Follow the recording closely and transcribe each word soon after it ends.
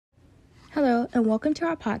Hello, and welcome to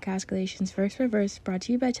our podcast, Galatians Verse for Verse, brought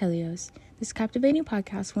to you by Telios. This captivating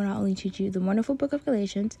podcast will not only teach you the wonderful book of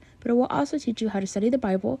Galatians, but it will also teach you how to study the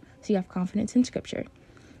Bible so you have confidence in Scripture.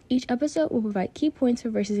 Each episode will provide key points for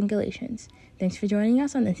verses in Galatians. Thanks for joining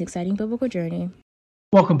us on this exciting biblical journey.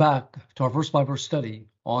 Welcome back to our verse-by-verse study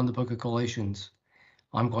on the book of Galatians.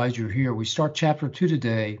 I'm glad you're here. We start chapter 2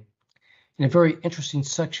 today in a very interesting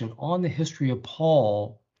section on the history of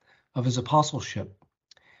Paul, of his apostleship.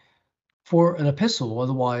 For an epistle,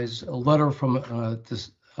 otherwise a letter from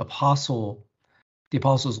this apostle, the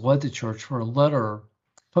apostles led the church, for a letter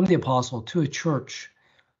from the apostle to a church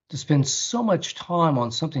to spend so much time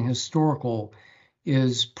on something historical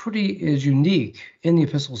is unique in the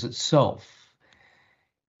epistles itself.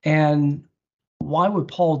 And why would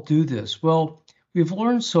Paul do this? Well, we've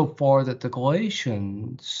learned so far that the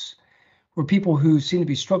Galatians were people who seem to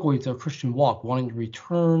be struggling with their Christian walk, wanting to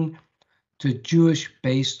return to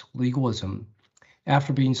Jewish-based legalism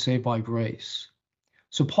after being saved by grace.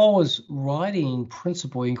 So Paul is writing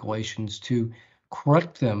principally in Galatians to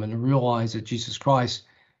correct them and to realize that Jesus Christ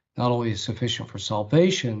not only is sufficient for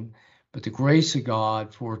salvation, but the grace of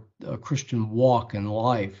God for a Christian walk in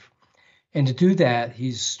life. And to do that,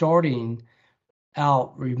 he's starting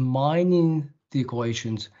out reminding the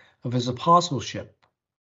Galatians of his apostleship.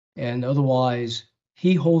 And otherwise,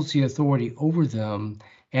 he holds the authority over them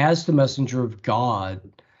as the messenger of God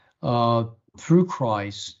through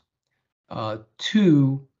Christ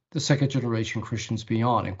to the second generation Christians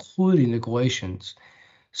beyond, including the Galatians.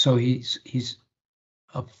 So he's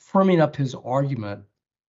firming up his argument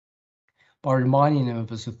by reminding them of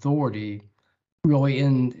his authority, really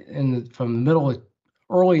from the middle of,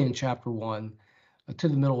 early in chapter 1 to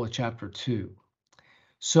the middle of chapter 2.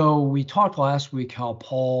 So we talked last week how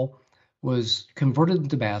Paul was converted in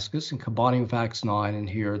Damascus, and combining with Acts 9 and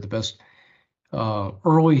here, the best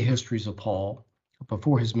early histories of Paul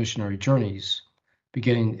before his missionary journeys,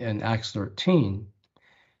 beginning in Acts 13.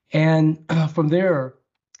 And from there,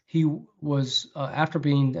 he was, after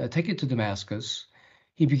being taken to Damascus,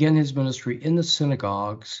 he began his ministry in the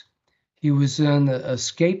synagogues. He was then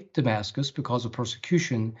escaped Damascus because of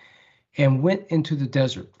persecution and went into the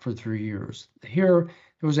desert for 3 years. Here,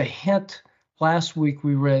 there was a hint. Last week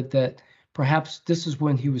we read that perhaps this is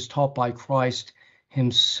when he was taught by Christ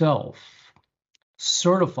himself,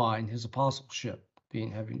 certifying his apostleship,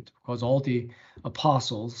 because all the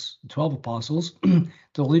apostles, 12 apostles,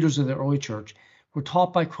 the leaders of the early church, were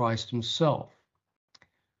taught by Christ himself.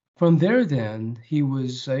 From there, then, he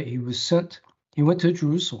was sent. He went to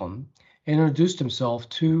Jerusalem and introduced himself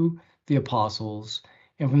to the apostles,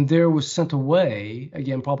 and from there was sent away,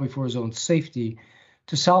 again, probably for his own safety,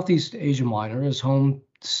 to Southeast Asia Minor, his home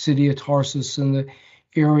city of Tarsus and the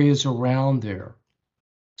areas around there.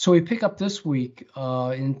 So we pick up this week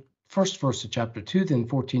in first verse of chapter 2, then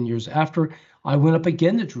 14 years after, I went up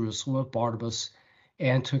again to Jerusalem with Barnabas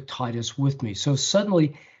and took Titus with me. So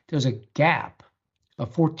suddenly there's a gap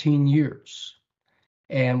of 14 years,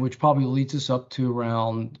 and which probably leads us up to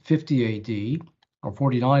around 50 AD or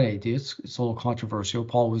 49 AD. It's a little controversial.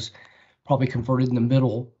 Paul was probably converted in the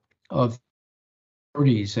middle of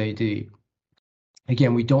 30s AD.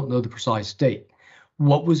 Again, we don't know the precise date.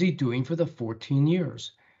 What was he doing for the 14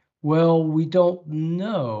 years? Well, we don't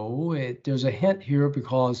know. There's a hint here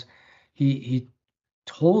because he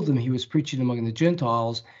told them he was preaching among the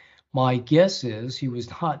Gentiles. My guess is he was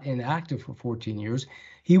not inactive for 14 years.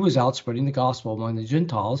 He was out spreading the gospel among the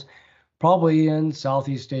Gentiles, probably in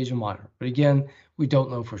Southeast Asia Minor. But again, we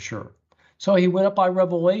don't know for sure. So he went up by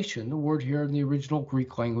revelation, the word here in the original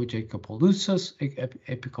Greek language, epikalupsis,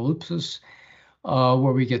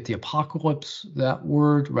 where we get the apocalypse, that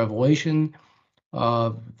word, revelation.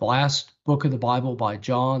 The last book of the Bible by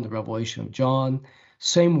John, the Revelation of John,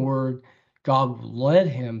 same word. God led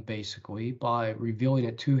him basically by revealing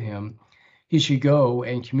it to him. He should go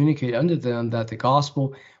and communicate unto them that the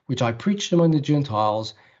gospel which I preached among the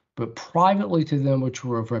Gentiles, but privately to them which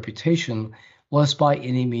were of reputation, lest by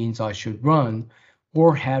any means I should run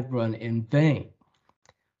or had run in vain.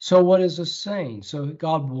 So what is this saying? So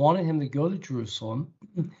God wanted him to go to Jerusalem.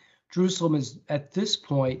 Jerusalem is at this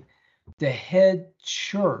point the head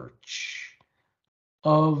church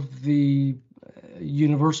of the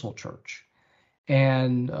universal church,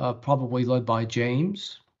 and probably led by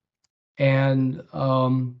James. And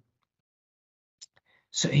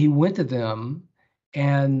so he went to them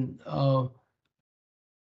and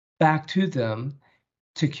back to them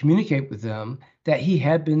to communicate with them that he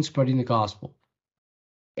had been spreading the gospel.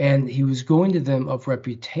 And he was going to them of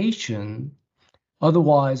reputation,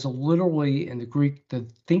 otherwise, literally in the Greek, the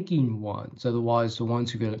thinking ones, otherwise the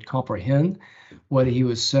ones who could comprehend what he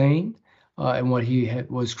was saying. and what he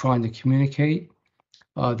was trying to communicate.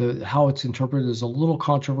 How it's interpreted is a little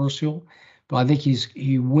controversial, but I think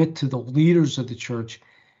he went to the leaders of the church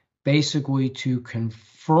basically to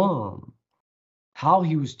confirm how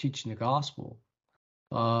he was teaching the gospel,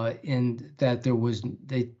 and that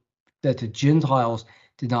that the Gentiles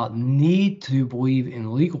did not need to believe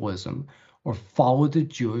in legalism or follow the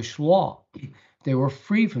Jewish law. They were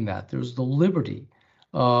free from that. There's the liberty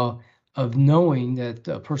of knowing that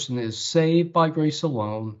a person is saved by grace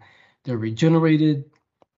alone. They're regenerated.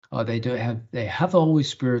 They have the Holy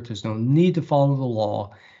Spirit. There's no need to follow the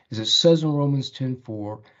law. As it says in Romans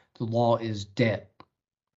 10:4, the law is dead.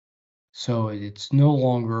 So it's no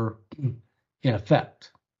longer in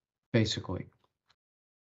effect, basically.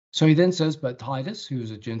 So he then says, but Titus, who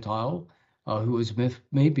is a Gentile, who was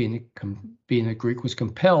being a Greek, was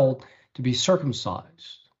compelled to be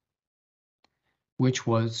circumcised, which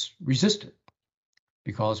was resisted,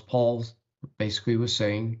 because Paul basically was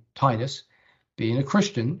saying, Titus, being a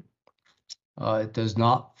Christian, does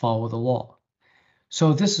not follow the law.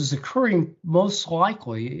 So this is occurring most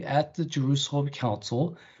likely at the Jerusalem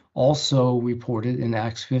Council, also reported in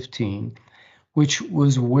Acts 15, which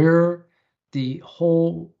was where the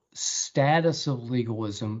whole status of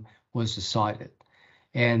legalism was decided.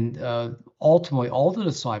 And ultimately, all the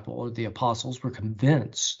disciples, or the apostles, were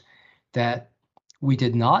convinced that we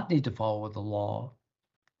did not need to follow the law,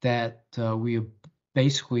 that we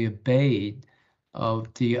basically obeyed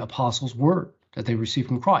the apostles' word that they received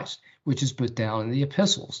from Christ, which is put down in the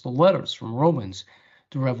epistles, the letters from Romans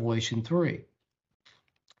to Revelation 3.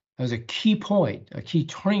 As a key point, a key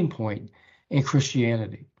turning point in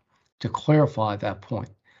Christianity, to clarify that point.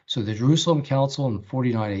 So the Jerusalem Council in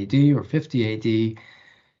 49 AD or 50 AD,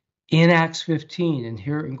 in Acts 15 and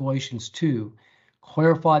here in Galatians 2,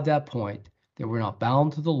 clarified that point, that we're not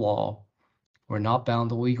bound to the law, we're not bound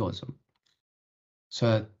to legalism.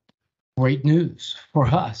 So great news for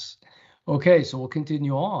us. Okay, so we'll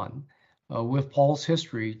continue on with Paul's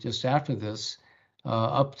history just after this,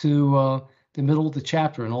 up to the middle of the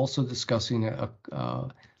chapter, and also discussing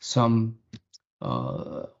some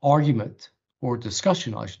argument or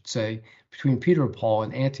discussion, I should say, between Peter and Paul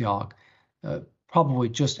in Antioch, probably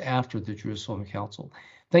just after the Jerusalem Council.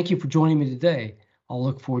 Thank you for joining me today. I'll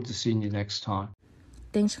look forward to seeing you next time.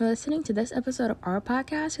 Thanks for listening to this episode of our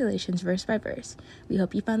podcast, Galatians Verse by Verse. We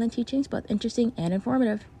hope you found the teachings both interesting and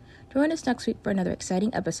informative. Join us next week for another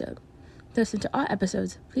exciting episode. To listen to all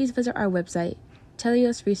episodes, please visit our website,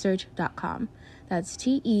 teliosresearch.com. That's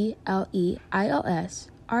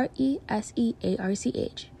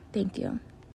TELEIOSRESEARCH. Thank you.